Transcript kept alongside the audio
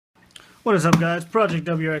What is up, guys? Project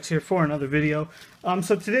WX here for another video.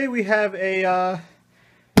 So today we have a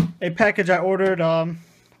package I ordered. I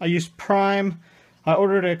used Prime. I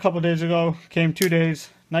ordered it a couple days ago. Came 2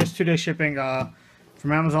 days. Nice 2-day shipping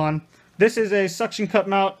from Amazon. This is a suction cup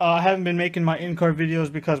mount. I haven't been making my in-car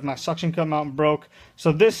videos because my suction cup mount broke.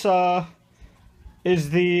 So this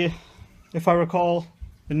is the, if I recall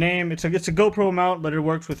the name, it's a GoPro mount, but it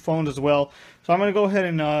works with phones as well. So I'm going to go ahead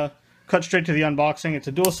and cut straight to the unboxing. It's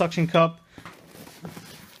a dual suction cup.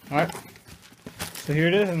 Alright, so here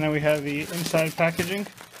it is, and then we have the inside packaging.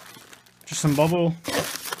 Just some bubble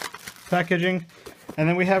packaging. And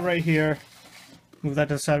then we have right here, move that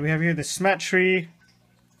to the side, we have here the Smatree.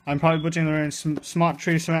 I'm probably butchering the name,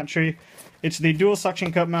 Smatree. It's the dual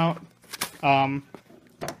suction cup mount. And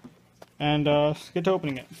let's get to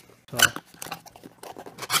opening it. So,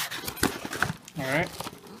 alright.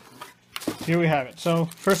 Here we have it. So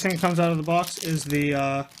first thing that comes out of the box is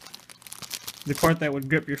the part that would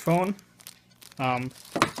grip your phone.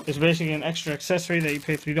 It's basically an extra accessory that you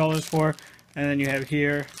pay $3 for, and then you have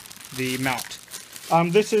here the mount.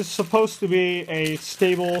 This is supposed to be a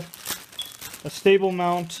stable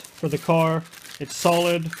mount for the car. It's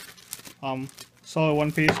solid, solid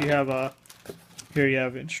one piece. You have here you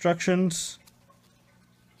have instructions.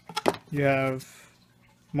 You have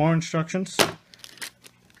more instructions.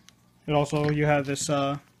 And also you have this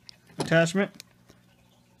attachment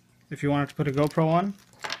if you wanted to put a GoPro on.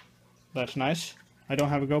 That's nice. I don't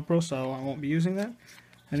have a GoPro, so I won't be using that.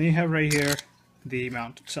 And then you have right here the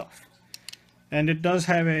mount itself. And it does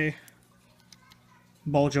have a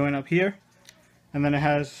ball joint up here. And then it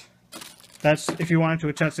has, that's if you wanted to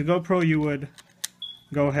attach the GoPro, you would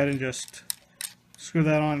go ahead and just screw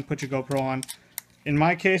that on and put your GoPro on. In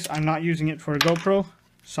my case, I'm not using it for a GoPro,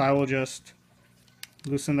 so I will just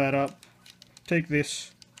loosen that up, take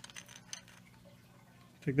this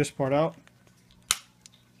part out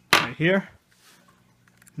right here.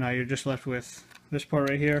 Now you're just left with this part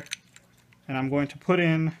right here, and I'm going to put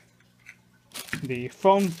in the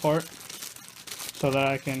phone part so that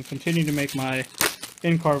I can continue to make my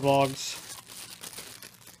in-car vlogs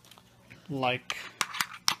like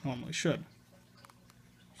I normally should.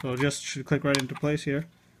 So it just should click right into place here.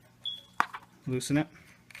 Loosen it.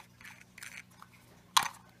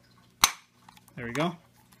 There we go.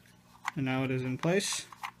 And now it is in place.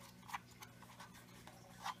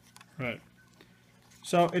 Right.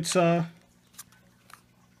 So it's there's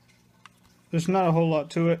not a whole lot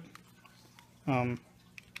to it. This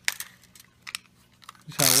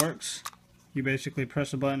is how it works. You basically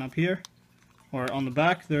press a button up here, or on the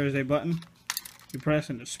back there is a button. You press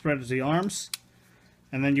and it spreads the arms,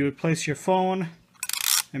 and then you would place your phone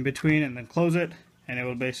in between and then close it, and it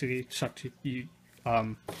will basically suck to you.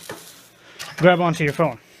 Grab onto your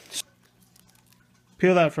phone.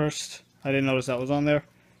 Peel that first. I didn't notice that was on there.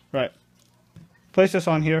 Right. Place this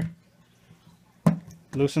on here.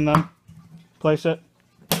 Loosen them. Place it.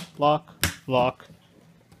 Lock. Lock.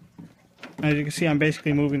 As you can see, I'm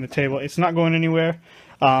basically moving the table. It's not going anywhere.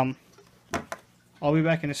 I'll be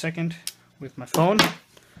back in a second with my phone.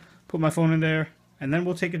 Put my phone in there, and then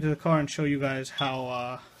we'll take it to the car and show you guys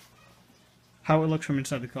how it looks from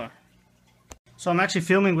inside the car. So I'm actually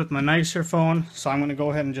filming with my nicer phone, so I'm going to go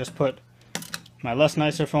ahead and just put my less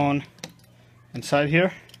nicer phone inside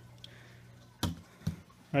here,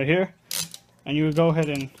 right here, and you would go ahead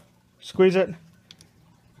and squeeze it,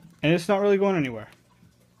 and it's not really going anywhere.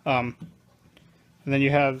 And then you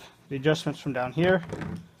have the adjustments from down here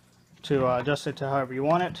to adjust it to however you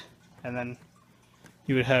want it, and then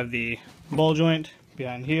you would have the ball joint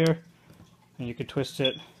behind here, and you could twist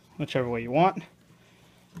it whichever way you want.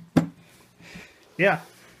 Yeah,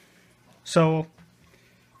 so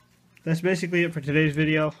that's basically it for today's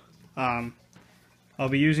video. I'll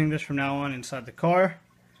be using this from now on inside the car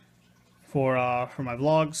for my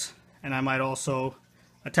vlogs, and I might also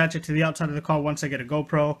attach it to the outside of the car once I get a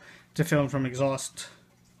GoPro to film from exhaust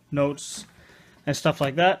notes and stuff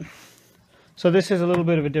like that. So this is a little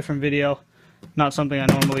bit of a different video, not something I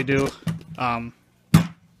normally do. Well,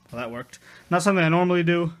 that worked. Not something I normally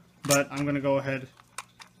do, but I'm going to go ahead and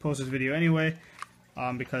post this video anyway.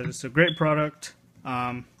 Because it's a great product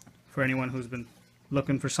for anyone who's been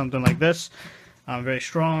looking for something like this. Very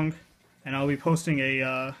strong, and I'll be posting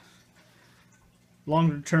a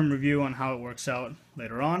longer-term review on how it works out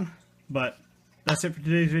later on. But that's it for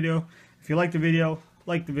today's video. If you like the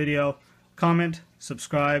video, comment,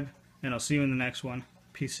 subscribe, and I'll see you in the next one.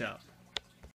 Peace out.